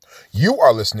You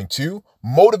are listening to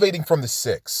Motivating from the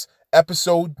Six,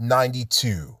 episode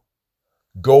 92.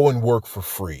 Go and work for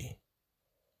free.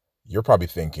 You're probably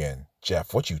thinking,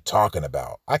 Jeff, what you talking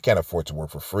about? I can't afford to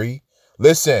work for free.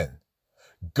 Listen,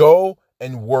 go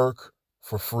and work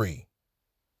for free.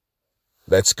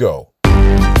 Let's go.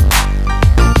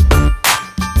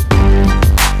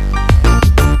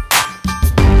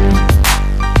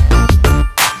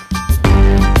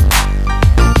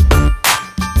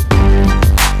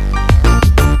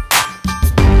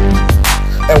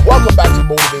 And welcome back to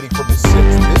Motivating from the Six.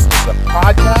 This is a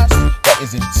podcast that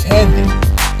is intended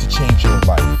to change your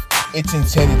life. It's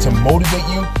intended to motivate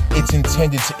you. It's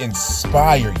intended to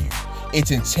inspire you.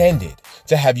 It's intended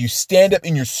to have you stand up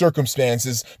in your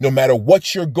circumstances, no matter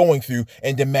what you're going through,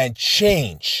 and demand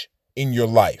change in your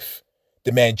life.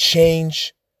 Demand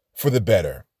change for the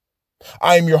better.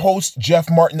 I am your host,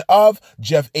 Jeff Martin of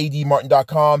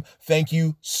JeffADMartin.com. Thank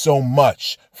you so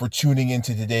much for tuning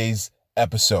into today's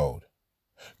episode.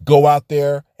 Go out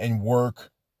there and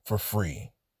work for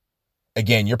free.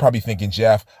 Again, you're probably thinking,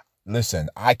 Jeff, listen,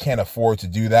 I can't afford to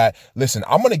do that. Listen,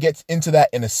 I'm going to get into that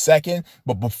in a second,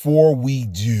 but before we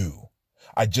do,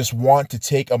 I just want to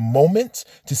take a moment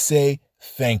to say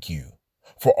thank you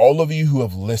for all of you who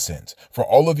have listened, for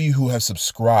all of you who have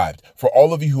subscribed, for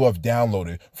all of you who have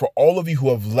downloaded, for all of you who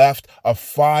have left a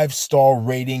 5-star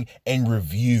rating and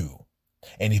review.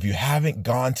 And if you haven't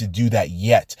gone to do that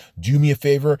yet, do me a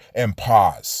favor and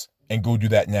pause and go do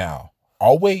that now.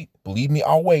 I'll wait. Believe me,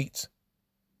 I'll wait.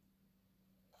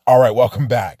 All right, welcome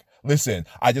back. Listen,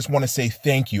 I just want to say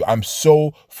thank you. I'm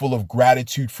so full of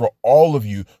gratitude for all of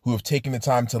you who have taken the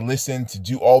time to listen, to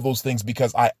do all those things,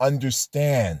 because I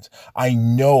understand. I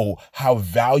know how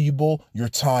valuable your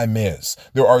time is.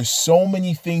 There are so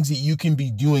many things that you can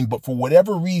be doing, but for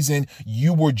whatever reason,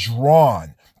 you were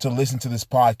drawn to listen to this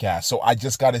podcast. So I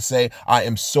just got to say, I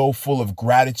am so full of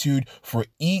gratitude for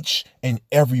each and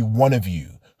every one of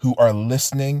you who are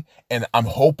listening. And I'm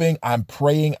hoping, I'm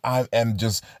praying, I am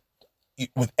just,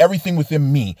 with everything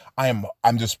within me, I'm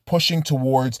just pushing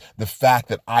towards the fact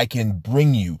that I can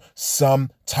bring you some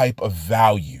type of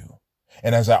value.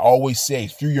 And as I always say,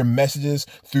 through your messages,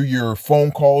 through your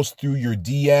phone calls, through your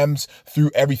DMs,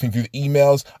 through everything, through the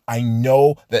emails, I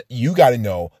know that you got to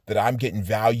know that I'm getting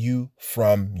value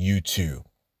from you too.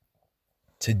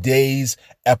 Today's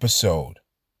episode,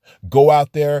 go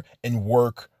out there and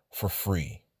work for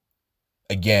free.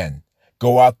 Again,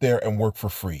 go out there and work for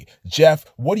free. Jeff,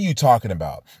 what are you talking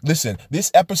about? Listen,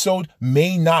 this episode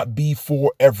may not be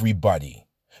for everybody,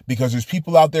 because there's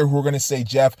people out there who are going to say,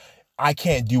 Jeff, I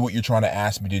can't do what you're trying to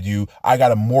ask me to do. I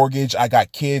got a mortgage. I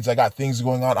got kids. I got things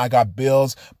going on. I got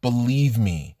bills. Believe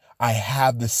me, I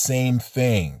have the same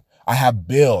thing. I have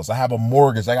bills. I have a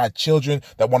mortgage. I got children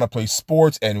that want to play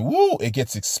sports, and woo, it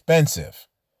gets expensive.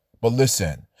 But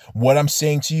listen, what I'm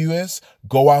saying to you is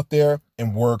go out there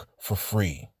and work for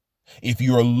free. If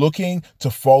you are looking to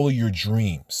follow your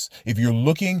dreams, if you're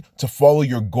looking to follow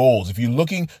your goals, if you're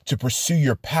looking to pursue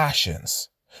your passions,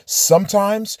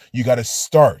 sometimes you got to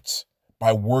start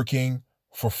by working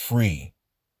for free.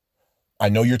 I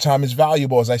know your time is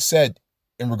valuable, as I said,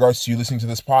 in regards to you listening to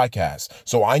this podcast.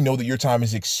 So I know that your time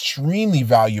is extremely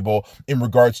valuable in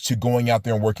regards to going out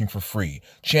there and working for free.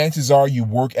 Chances are you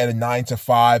work at a 9 to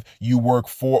 5, you work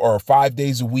 4 or 5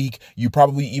 days a week. You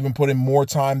probably even put in more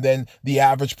time than the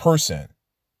average person.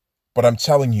 But I'm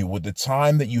telling you, with the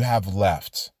time that you have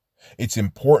left, it's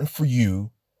important for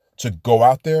you to go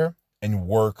out there and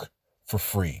work for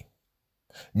free.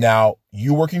 Now,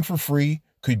 you working for free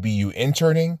could be you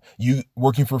interning. You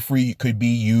working for free could be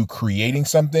you creating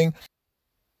something.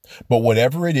 But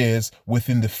whatever it is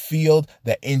within the field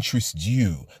that interests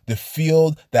you, the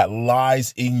field that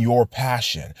lies in your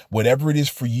passion, whatever it is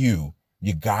for you,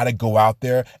 you got to go out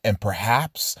there, and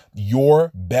perhaps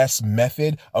your best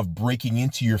method of breaking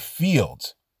into your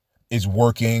field is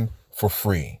working for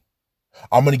free.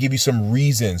 I'm going to give you some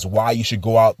reasons why you should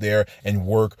go out there and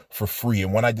work for free.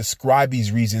 And when I describe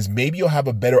these reasons, maybe you'll have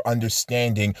a better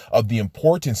understanding of the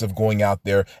importance of going out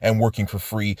there and working for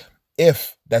free,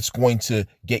 if that's going to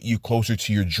get you closer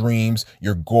to your dreams,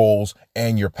 your goals,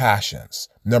 and your passions.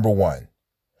 Number one,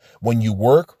 when you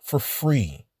work for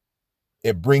free,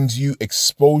 it brings you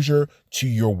exposure to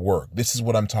your work. This is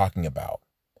what I'm talking about.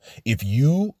 If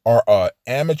you are an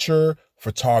amateur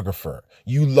photographer,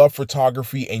 you love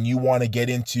photography, and you want to get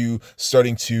into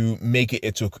starting to make it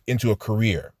into a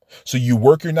career. So you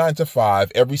work your 9 to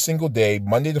 5 every single day,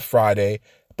 Monday to Friday,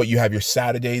 but you have your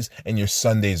Saturdays and your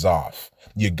Sundays off.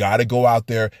 You got to go out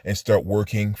there and start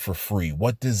working for free.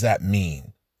 What does that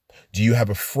mean? Do you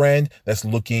have a friend that's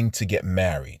looking to get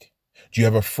married? Do you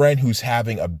have a friend who's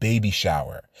having a baby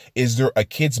shower? Is there a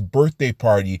kid's birthday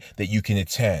party that you can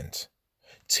attend?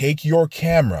 Take your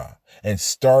camera and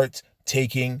start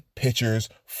taking pictures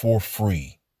for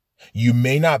free. You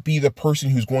may not be the person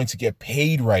who's going to get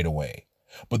paid right away,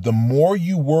 but the more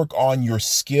you work on your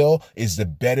skill is the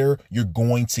better you're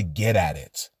going to get at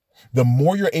it. The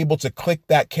more you're able to click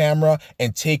that camera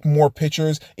and take more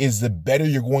pictures is the better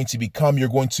you're going to become. You're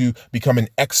going to become an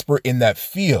expert in that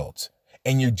field,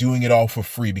 and you're doing it all for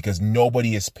free because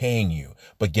nobody is paying you.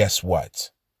 But guess what?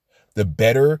 The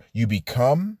better you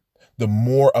become, the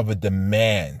more of a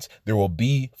demand there will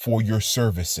be for your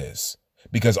services,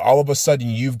 because all of a sudden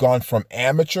you've gone from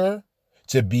amateur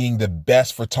to being the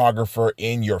best photographer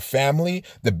in your family,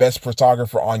 the best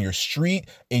photographer on your street,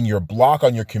 in your block,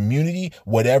 on your community,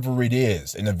 whatever it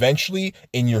is. And eventually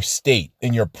in your state,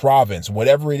 in your province,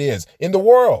 whatever it is, in the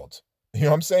world. You know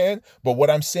what I'm saying? But what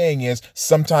I'm saying is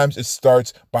sometimes it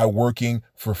starts by working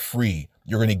for free.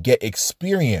 You're going to get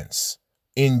experience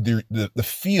in the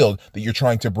field that you're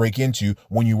trying to break into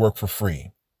when you work for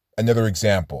free. Another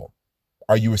example,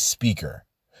 are you a speaker?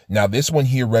 Now, this one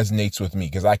here resonates with me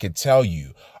because I can tell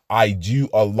you I do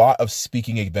a lot of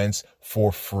speaking events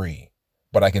for free.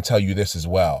 But I can tell you this as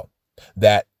well,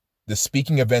 that the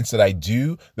speaking events that I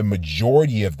do, the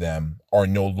majority of them are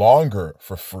no longer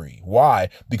for free. Why?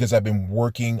 Because I've been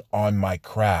working on my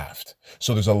craft.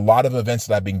 So there's a lot of events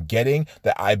that I've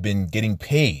been getting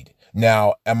paid.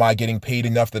 Now, am I getting paid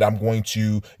enough that I'm going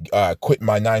to quit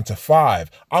my 9-to-5?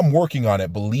 I'm working on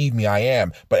it. Believe me, I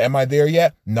am. But am I there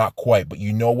yet? Not quite. But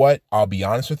you know what? I'll be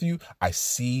honest with you. I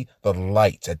see the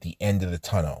light at the end of the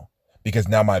tunnel, because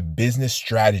now my business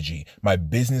strategy, my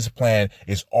business plan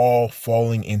is all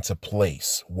falling into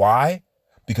place. Why?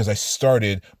 Because I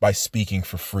started by speaking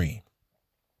for free.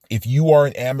 If you are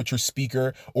an amateur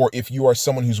speaker, or if you are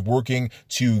someone who's working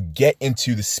to get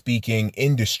into the speaking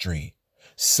industry,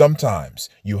 sometimes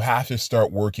you have to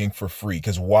start working for free.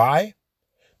 Because why?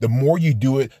 The more you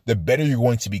do it, the better you're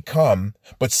going to become.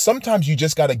 But sometimes you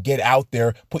just got to get out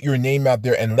there, put your name out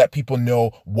there, and let people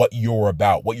know what you're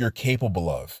about, what you're capable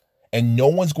of. And no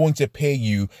one's going to pay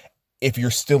you if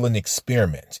you're still an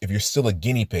experiment, if you're still a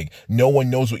guinea pig. No one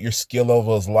knows what your skill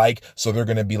level is like, so they're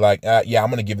going to be like, yeah, I'm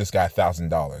going to give this guy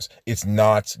 $1,000. It's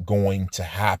not going to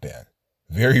happen.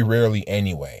 Very rarely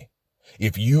anyway.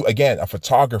 If you, again, a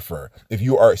photographer, if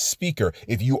you are a speaker,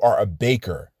 if you are a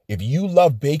baker, if you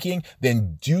love baking,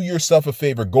 then do yourself a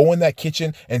favor. Go in that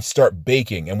kitchen and start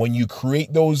baking. And when you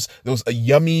create those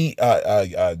yummy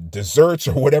desserts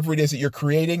or whatever it is that you're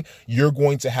creating, you're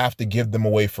going to have to give them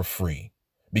away for free.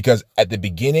 Because at the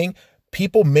beginning,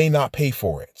 people may not pay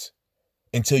for it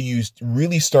until you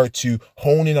really start to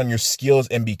hone in on your skills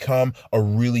and become a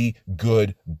really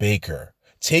good baker.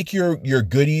 Take your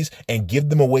goodies and give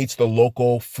them away to the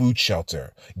local food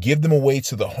shelter. Give them away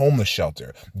to the homeless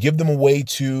shelter. Give them away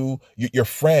to your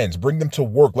friends. Bring them to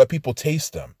work. Let people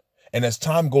taste them. And as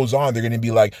time goes on, they're going to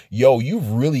be like, yo,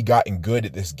 you've really gotten good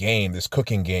at this game, this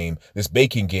cooking game, this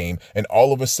baking game. And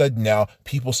all of a sudden now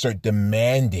people start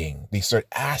demanding, they start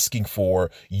asking for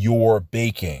your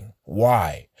baking.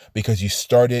 Why? Because you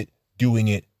started doing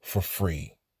it for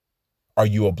free. Are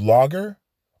you a blogger?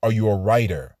 Are you a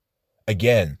writer?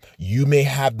 Again, you may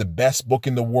have the best book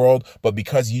in the world, but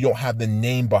because you don't have the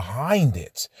name behind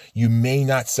it, you may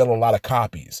not sell a lot of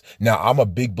copies. Now, I'm a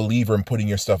big believer in putting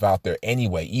your stuff out there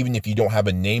anyway, even if you don't have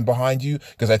a name behind you,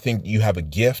 because I think you have a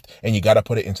gift and you got to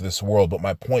put it into this world. But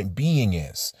my point being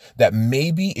is that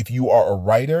maybe if you are a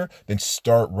writer, then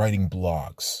start writing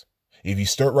blogs. If you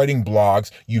start writing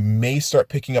blogs, you may start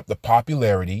picking up the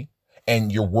popularity,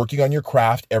 and you're working on your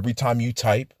craft every time you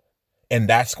type. And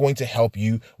that's going to help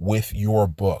you with your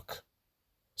book.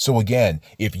 So again,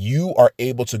 if you are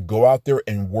able to go out there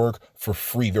and work for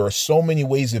free, there are so many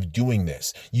ways of doing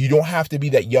this. You don't have to be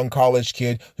that young college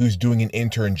kid who's doing an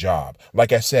intern job.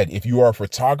 Like I said, if you are a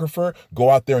photographer, go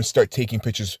out there and start taking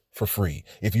pictures for free.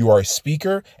 If you are a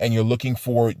speaker and you're looking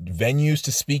for venues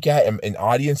to speak at and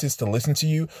audiences to listen to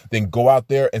you, then go out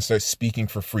there and start speaking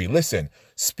for free. Listen,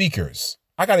 speakers,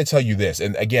 I got to tell you this,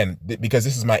 and again, because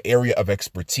this is my area of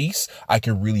expertise, I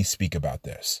can really speak about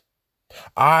this.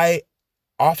 I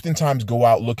oftentimes go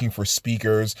out looking for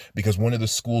speakers because one of the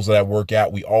schools that I work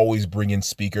at, we always bring in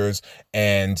speakers,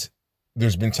 and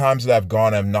there's been times that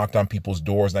I've knocked on people's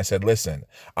doors and I said, listen,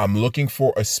 I'm looking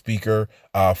for a speaker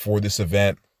for this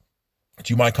event.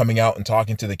 Do you mind coming out and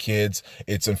talking to the kids?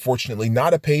 It's unfortunately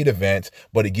not a paid event,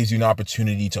 but it gives you an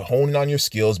opportunity to hone in on your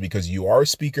skills because you are a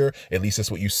speaker. At least that's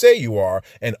what you say you are.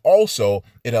 And also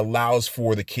it allows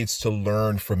for the kids to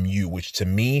learn from you, which to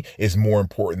me is more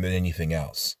important than anything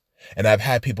else. And I've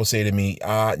had people say to me,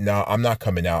 no, I'm not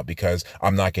coming out because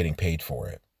I'm not getting paid for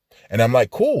it. And I'm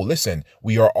like, cool, listen,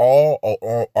 we are all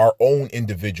our own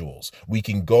individuals. We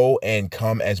can go and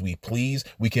come as we please.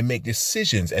 We can make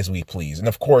decisions as we please. And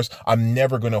of course, I'm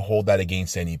never going to hold that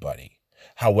against anybody.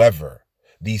 However,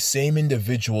 these same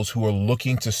individuals who are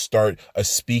looking to start a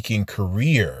speaking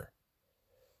career,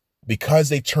 because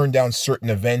they turn down certain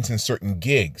events and certain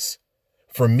gigs,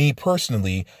 for me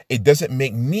personally, it doesn't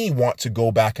make me want to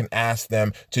go back and ask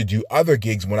them to do other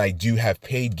gigs when I do have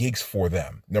paid gigs for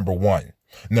them, number one.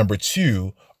 Number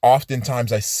two,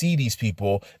 oftentimes I see these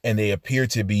people and they appear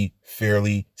to be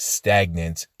fairly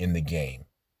stagnant in the game.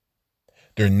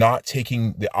 They're not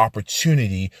taking the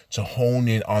opportunity to hone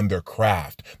in on their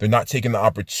craft. They're not taking the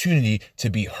opportunity to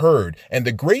be heard. And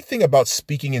the great thing about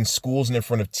speaking in schools and in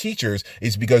front of teachers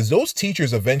is because those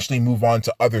teachers eventually move on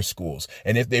to other schools.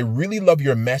 And if they really love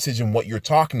your message and what you're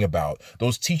talking about,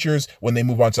 those teachers, when they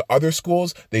move on to other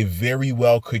schools, they very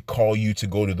well could call you to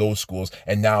go to those schools.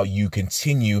 And now you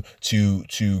continue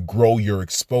to grow your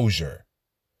exposure.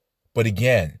 But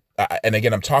again,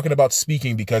 I'm talking about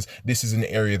speaking because this is an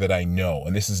area that I know,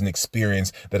 and this is an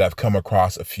experience that I've come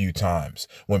across a few times.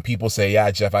 When people say,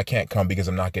 yeah, Jeff, I can't come because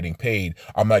I'm not getting paid,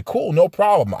 I'm like, cool, no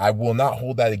problem. I will not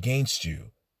hold that against you.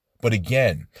 But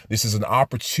again, this is an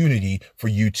opportunity for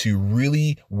you to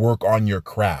really work on your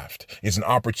craft. It's an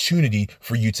opportunity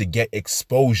for you to get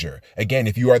exposure. Again,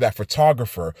 if you are that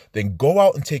photographer, then go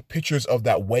out and take pictures of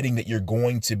that wedding that you're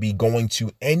going to be going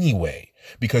to anyway.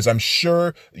 Because I'm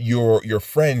sure your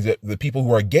friends, the people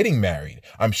who are getting married,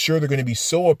 I'm sure they're going to be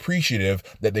so appreciative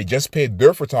that they just paid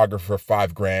their photographer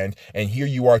 $5,000 and here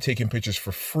you are taking pictures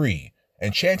for free.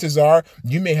 And chances are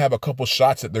you may have a couple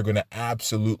shots that they're going to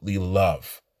absolutely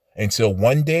love. Until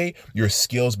one day your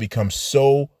skills become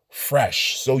so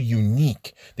fresh, so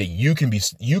unique that you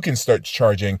can start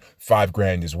charging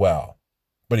 $5,000 as well.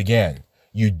 But again,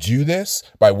 you do this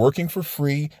by working for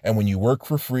free, and when you work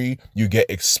for free, you get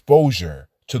exposure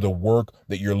to the work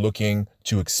that you're looking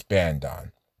to expand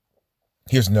on.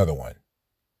 Here's another one.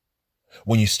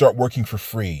 When you start working for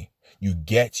free, you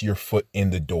get your foot in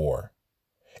the door.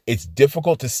 It's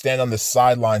difficult to stand on the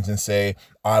sidelines and say,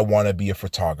 I want to be a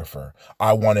photographer.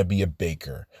 I want to be a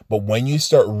baker. But when you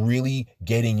start really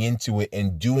getting into it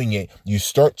and doing it, you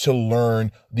start to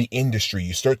learn the industry.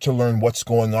 You start to learn what's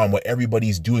going on, what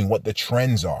everybody's doing, what the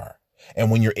trends are. And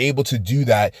when you're able to do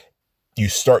that, you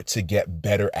start to get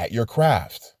better at your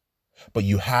craft. But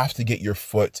you have to get your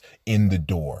foot in the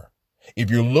door. If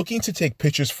you're looking to take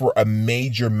pictures for a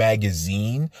major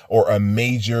magazine or a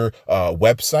major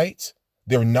website,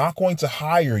 they're not going to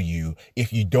hire you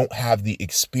if you don't have the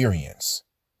experience.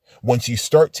 Once you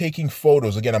start taking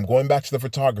photos, again, I'm going back to the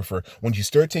photographer. Once you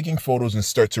start taking photos and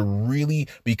start to really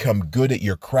become good at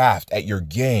your craft, at your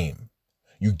game,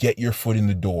 you get your foot in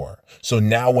the door. So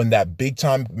now when that big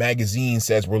time magazine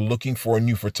says we're looking for a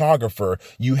new photographer,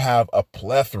 you have a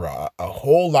plethora, a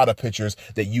whole lot of pictures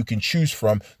that you can choose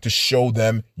from to show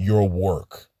them your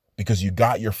work. Because you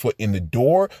got your foot in the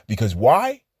door. Because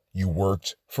why? You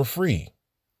worked for free.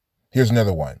 Here's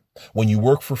another one. When you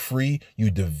work for free,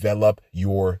 you develop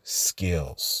your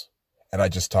skills. And I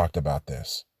just talked about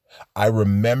this. I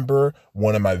remember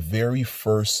one of my very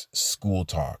first school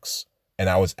talks, and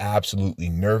I was absolutely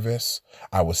nervous.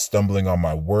 I was stumbling on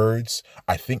my words.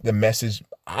 I think the message,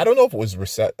 I don't know if it was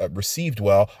received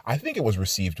well. I think it was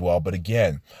received well. But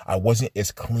again, I wasn't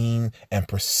as clean and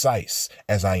precise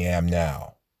as I am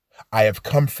now. I have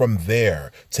come from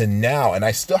there to now, and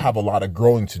I still have a lot of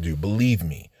growing to do. Believe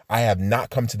me, I have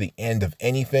not come to the end of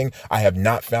anything. I have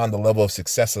not found the level of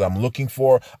success that I'm looking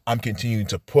for. I'm continuing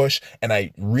to push. And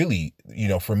I really,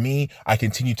 for me, I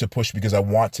continue to push because I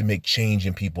want to make change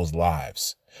in people's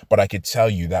lives. But I could tell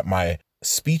you that my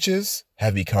speeches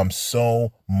have become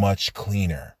so much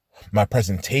cleaner. My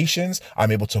presentations,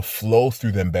 I'm able to flow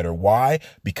through them better. Why?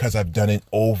 Because I've done it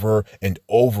over and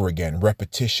over again.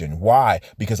 Repetition. Why?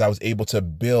 Because I was able to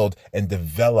build and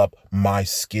develop my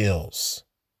skills.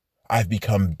 I've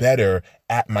become better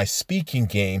at my speaking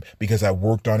game because I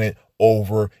worked on it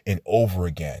over and over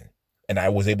again. And I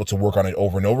was able to work on it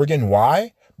over and over again.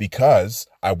 Why? Because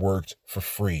I worked for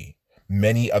free.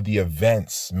 Many of the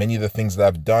events, many of the things that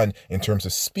I've done in terms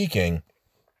of speaking,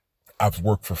 I've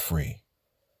worked for free.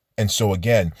 And so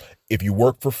again, if you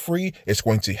work for free, it's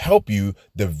going to help you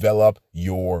develop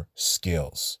your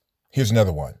skills. Here's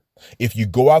another one. If you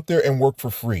go out there and work for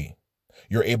free,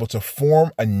 you're able to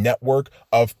form a network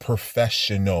of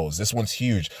professionals. This one's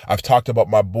huge. I've talked about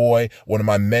my boy, one of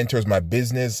my mentors,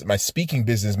 my speaking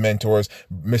business mentors,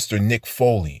 Mr. Nick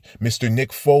Foley. Mr.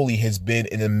 Nick Foley has been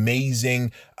an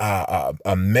amazing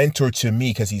a mentor to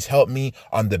me because he's helped me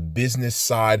on the business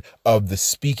side of the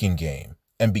speaking game.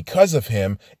 And because of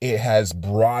him, it has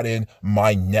broadened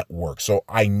my network. So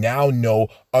I now know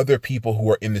other people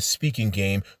who are in the speaking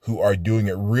game who are doing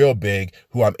it real big,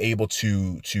 who I'm able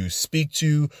to speak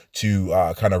to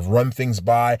kind of run things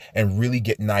by and really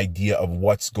get an idea of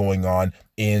what's going on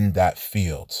in that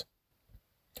field.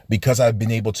 Because I've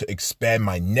been able to expand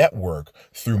my network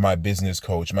through my business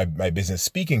coach, my business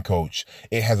speaking coach,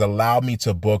 it has allowed me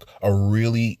to book a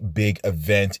really big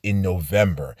event in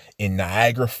November in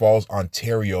Niagara Falls,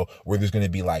 Ontario, where there's going to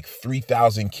be like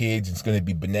 3,000 kids. It's going to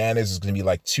be bananas. It's going to be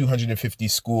like 250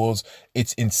 schools.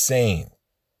 It's insane.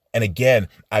 And again,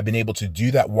 I've been able to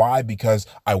do that. Why? Because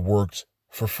I worked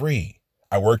for free.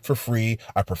 I worked for free.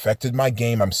 I perfected my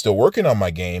game. I'm still working on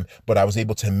my game, but I was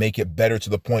able to make it better to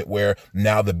the point where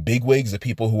now the bigwigs, the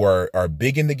people who are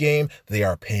big in the game, they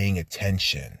are paying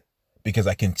attention because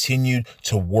I continued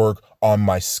to work on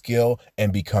my skill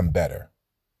and become better.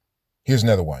 Here's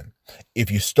another one. If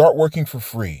you start working for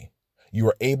free, you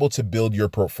are able to build your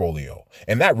portfolio.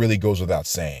 And that really goes without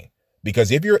saying.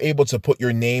 Because if you're able to put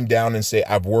your name down and say,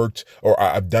 I've worked or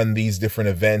I've done these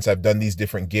different events, I've done these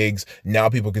different gigs, now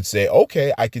people could say,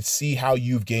 okay, I could see how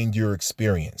you've gained your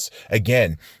experience.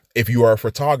 Again, if you are a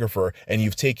photographer and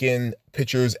you've taken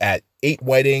pictures at 8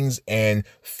 weddings and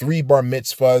 3 bar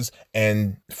mitzvahs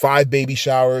and 5 baby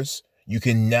showers, you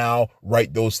can now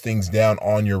write those things down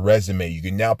on your resume. You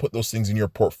can now put those things in your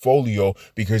portfolio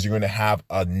because you're going to have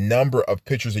a number of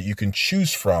pictures that you can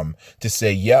choose from to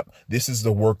say, yep, this is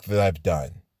the work that I've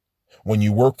done. When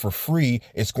you work for free,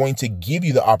 it's going to give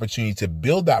you the opportunity to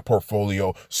build that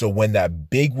portfolio. So when that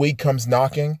big wig comes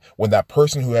knocking, when that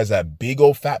person who has that big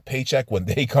old fat paycheck, when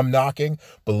they come knocking,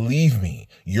 believe me,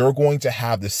 you're going to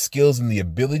have the skills and the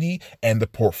ability and the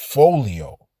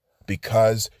portfolio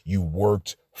because you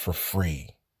worked for free.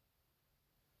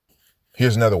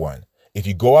 Here's another one. If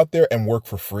you go out there and work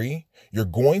for free, you're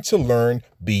going to learn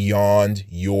beyond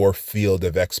your field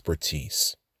of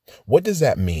expertise. What does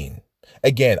that mean?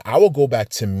 Again, I will go back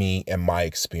to me and my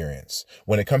experience.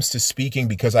 When it comes to speaking,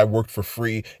 because I worked for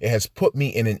free, it has put me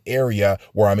in an area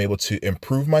where I'm able to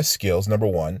improve my skills, number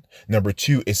one. Number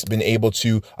two, it's been able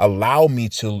to allow me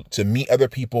to meet other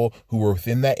people who are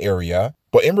within that area.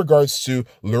 But in regards to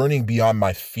learning beyond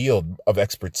my field of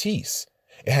expertise,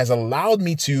 it has allowed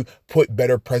me to put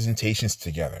better presentations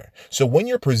together. So when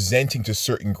you're presenting to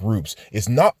certain groups, it's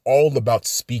not all about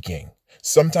speaking.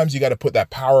 Sometimes you got to put that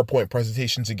PowerPoint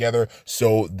presentation together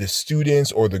so the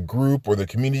students or the group or the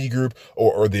community group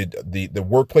or the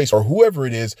workplace or whoever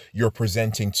it is you're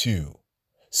presenting to.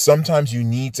 Sometimes you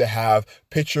need to have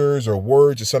pictures or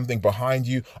words or something behind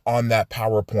you on that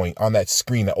PowerPoint, on that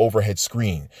screen, the overhead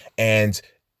screen. And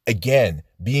again,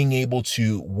 being able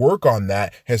to work on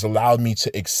that has allowed me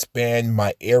to expand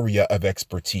my area of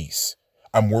expertise.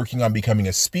 I'm working on becoming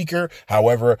a speaker.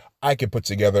 However, I could put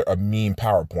together a mean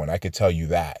PowerPoint. I could tell you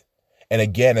that. And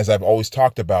again, as I've always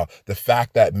talked about, the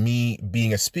fact that me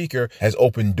being a speaker has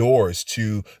opened doors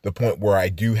to the point where I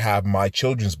do have my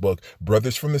children's book,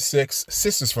 Brothers from the Six,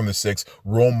 Sisters from the Six,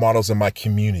 Role Models in My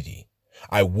Community.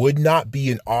 I would not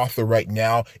be an author right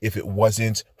now if it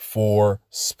wasn't for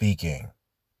speaking.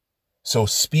 So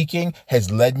speaking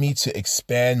has led me to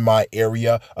expand my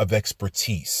area of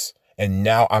expertise. And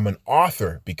now I'm an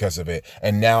author because of it.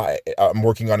 And now I'm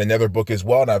working on another book as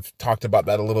well. And I've talked about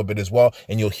that a little bit as well.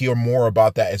 And you'll hear more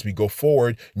about that as we go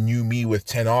forward. New me with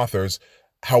 10 authors.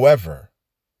 However,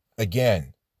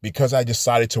 again, because I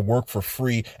decided to work for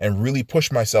free and really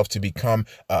push myself to become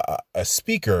a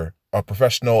speaker, a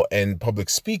professional and public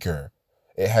speaker,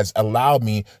 it has allowed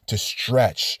me to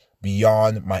stretch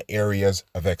beyond my areas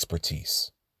of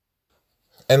expertise.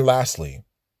 And lastly,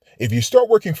 if you start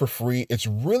working for free, it's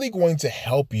really going to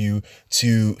help you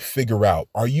to figure out,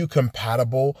 are you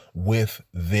compatible with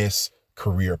this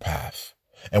career path?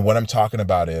 And what I'm talking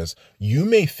about is, you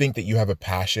may think that you have a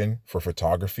passion for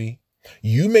photography.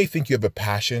 You may think you have a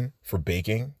passion for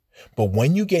baking. But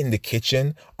when you get in the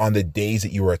kitchen on the days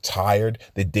that you are tired,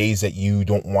 the days that you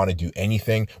don't want to do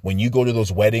anything, when you go to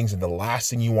those weddings and the last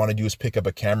thing you want to do is pick up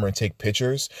a camera and take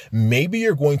pictures, maybe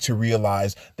you're going to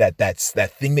realize that that's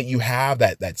that thing that you have,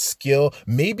 that skill,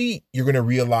 maybe you're going to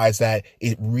realize that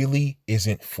it really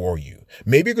isn't for you.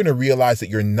 Maybe you're going to realize that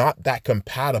you're not that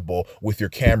compatible with your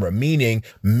camera, meaning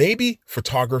maybe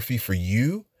photography for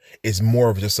you is more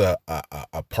of just a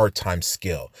part-time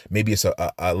skill. Maybe it's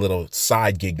a little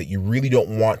side gig that you really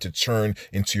don't want to turn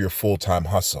into your full-time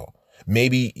hustle.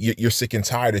 Maybe you're sick and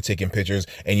tired of taking pictures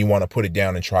and you want to put it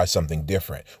down and try something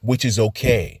different, which is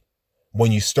okay.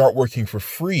 When you start working for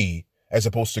free, as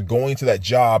opposed to going to that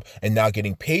job and now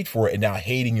getting paid for it and now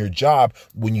hating your job,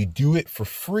 when you do it for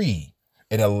free,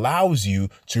 it allows you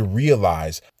to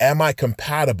realize, am I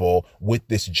compatible with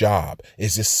this job?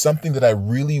 Is this something that I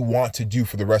really want to do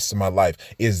for the rest of my life?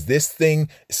 Is this thing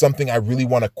something I really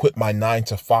want to quit my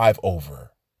 9-to-5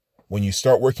 over? When you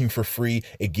start working for free,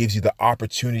 it gives you the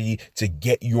opportunity to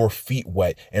get your feet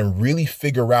wet and really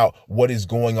figure out what is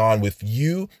going on with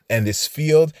you and this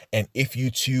field, and if you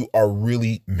two are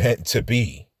really meant to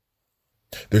be.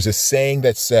 There's a saying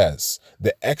that says,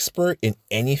 the expert in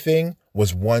anything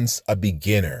was once a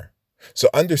beginner. So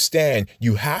understand,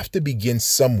 you have to begin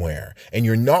somewhere, and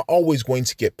you're not always going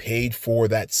to get paid for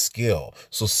that skill.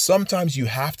 So sometimes you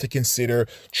have to consider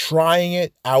trying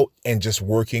it out and just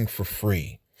working for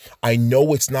free. I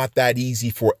know it's not that easy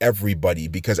for everybody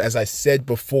because, as I said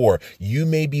before, you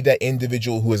may be that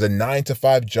individual who has a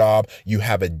 9-to-5 job, you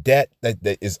have a debt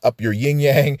that is up your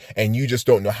yin-yang, and you just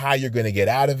don't know how you're going to get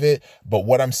out of it. But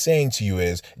what I'm saying to you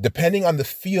is, depending on the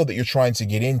field that you're trying to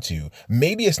get into,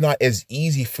 maybe it's not as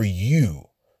easy for you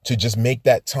to just make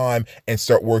that time and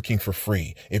start working for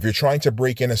free. If you're trying to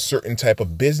break in a certain type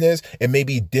of business, it may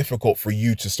be difficult for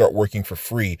you to start working for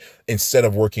free instead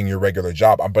of working your regular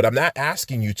job. But I'm not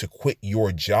asking you to quit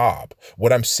your job.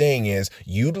 What I'm saying is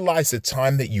utilize the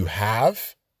time that you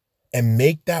have and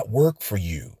make that work for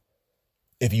you.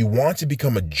 If you want to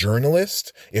become a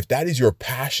journalist, if that is your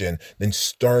passion, then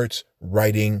start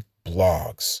writing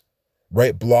blogs.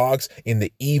 Write blogs in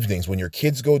the evenings when your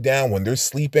kids go down, when they're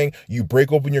sleeping. You break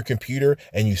open your computer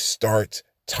and you start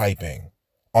typing.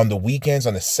 On the weekends,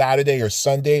 on a Saturday or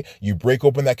Sunday, you break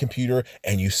open that computer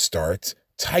and you start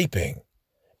typing.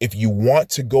 If you want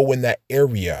to go in that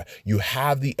area, you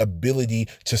have the ability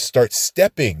to start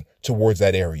stepping towards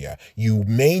that area. You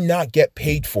may not get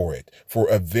paid for it for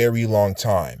a very long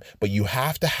time, but you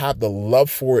have to have the love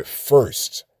for it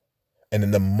first, and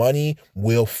then the money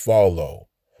will follow.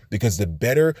 Because the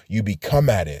better you become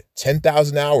at it,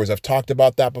 10,000 hours, I've talked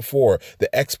about that before.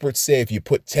 The experts say if you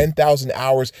put 10,000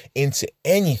 hours into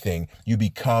anything, you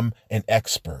become an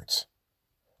expert.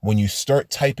 When you start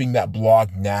typing that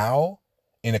blog now,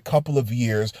 in a couple of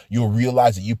years, you'll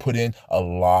realize that you put in a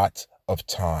lot of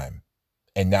time.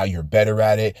 And now you're better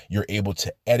at it. You're able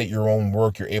to edit your own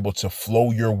work. You're able to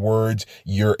flow your words.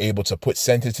 You're able to put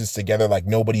sentences together like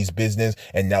nobody's business.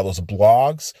 And now those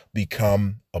blogs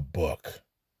become a book.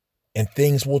 And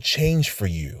things will change for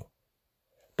you.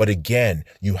 But again,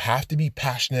 you have to be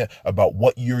passionate about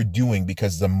what you're doing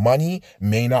because the money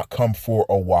may not come for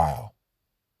a while.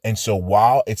 And so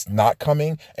while it's not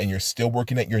coming and you're still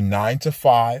working at your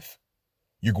 9-to-5,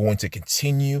 you're going to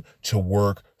continue to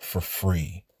work for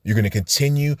free. You're going to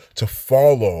continue to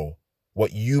follow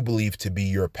what you believe to be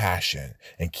your passion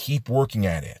and keep working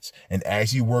at it. And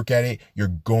as you work at it, you're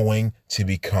going to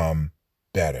become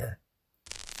better.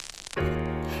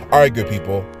 All right, good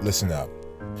people, listen up.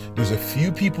 There's a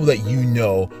few people that you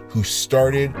know who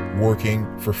started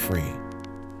working for free.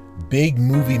 Big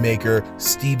movie maker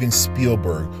Steven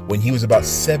Spielberg, when he was about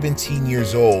 17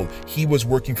 years old, he was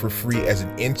working for free as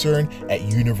an intern at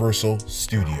Universal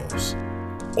Studios.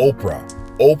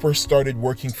 Oprah started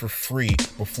working for free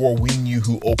before we knew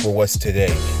who Oprah was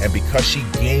today. And because she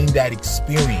gained that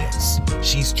experience,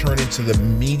 she's turned into the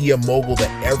media mogul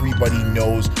that everybody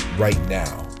knows right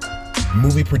now.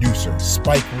 Movie producer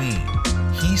Spike Lee,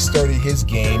 he started his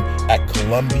game at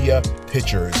Columbia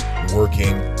Pictures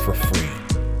working for free.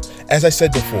 As I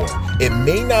said before, it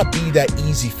may not be that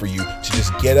easy for you to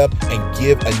just get up and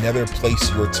give another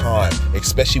place your time,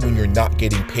 especially when you're not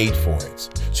getting paid for it.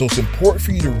 So it's important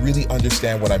for you to really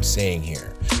understand what I'm saying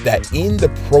here, that in the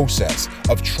process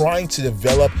of trying to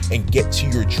develop and get to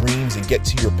your dreams and get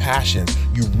to your passions,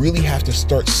 you really have to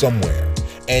start somewhere.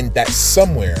 And that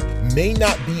somewhere may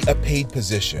not be a paid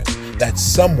position. That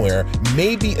somewhere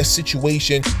may be a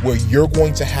situation where you're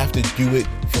going to have to do it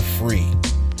for free.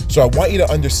 So I want you to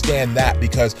understand that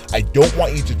because I don't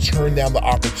want you to turn down the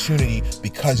opportunity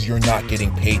because you're not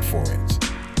getting paid for it.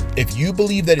 If you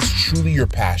believe that it's truly your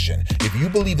passion, if you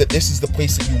believe that this is the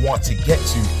place that you want to get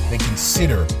to, then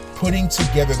consider putting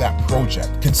together that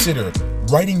project. Consider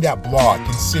writing that blog.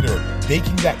 Consider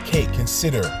baking that cake.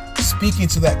 Consider speaking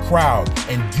to that crowd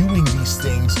and doing these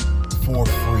things for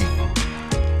free.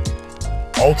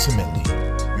 Ultimately,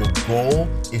 your goal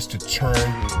is to turn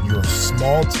your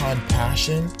small-time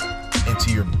passion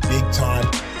into your big-time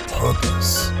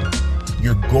purpose.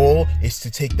 Your goal is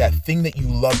to take that thing that you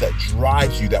love, that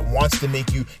drives you, that wants to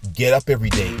make you get up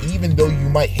every day, even though you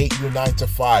might hate your 9 to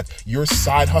 5, your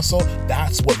side hustle,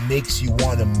 that's what makes you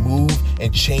want to move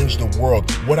and change the world.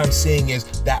 What I'm saying is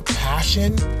that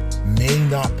passion may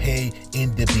not pay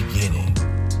in the beginning,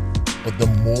 but the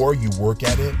more you work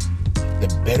at it,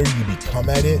 the better you become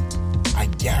at it. I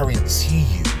guarantee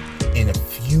you, in a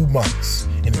few months,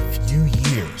 in a few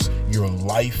years, your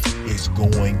life is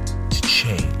going to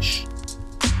change.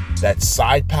 That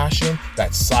side passion,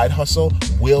 that side hustle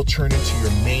will turn into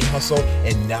your main hustle,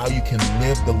 and now you can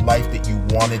live the life that you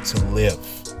wanted to live.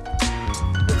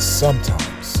 But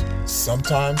sometimes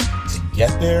to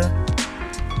get there,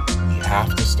 we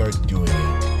have to start doing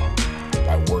it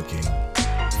by working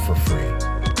for free.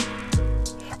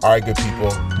 All right, good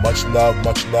people, much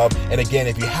love. And again,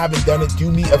 if you haven't done it,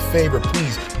 do me a favor,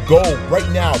 please go right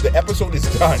now. The episode is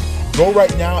done. Go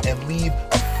right now and leave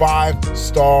a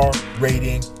 5-star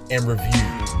rating and review.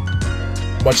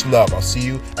 Much love. I'll see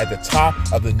you at the top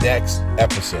of the next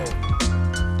episode.